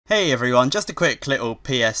Hey everyone, just a quick little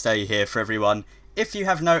PSA here for everyone. If you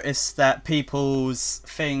have noticed that people's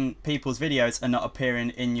videos are not appearing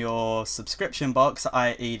in your subscription box,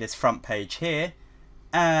 i.e. this front page here,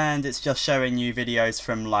 and it's just showing you videos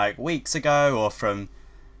from like weeks ago or from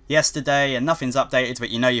yesterday and nothing's updated, but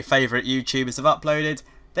you know your favourite YouTubers have uploaded,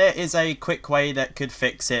 there is a quick way that could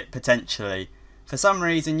fix it potentially. For some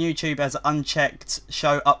reason YouTube has unchecked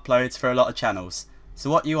show uploads for a lot of channels. So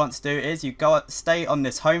what you want to do is you stay on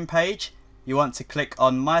this home page, you want to click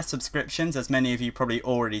on my subscriptions, as many of you probably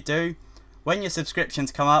already do. When your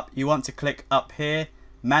subscriptions come up, you want to click up here,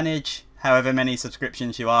 manage however many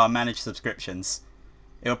subscriptions you are, manage subscriptions.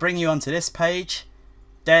 It will bring you onto this page,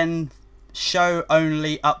 then show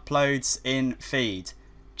only uploads in feed.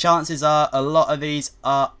 Chances are a lot of these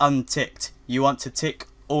are unticked. You want to tick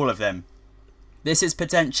all of them. This is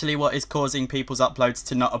potentially what is causing people's uploads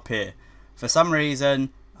to not appear. For some reason,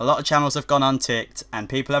 a lot of channels have gone unticked and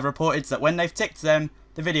people have reported that when they've ticked them,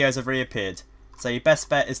 the videos have reappeared. So your best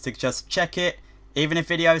bet is to just check it. Even if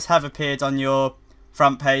videos have appeared on your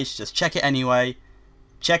front page, just check it anyway.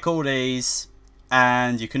 Check all these,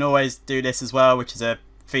 and you can always do this as well, which is a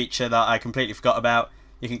feature that I completely forgot about.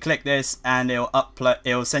 You can click this and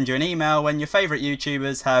it'll send you an email when your favourite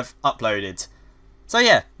YouTubers have uploaded. So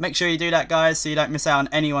yeah, make sure you do that guys so you don't miss out on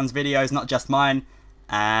anyone's videos, not just mine.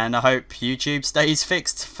 And I hope YouTube stays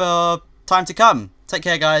fixed for time to come. Take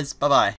care guys, bye bye.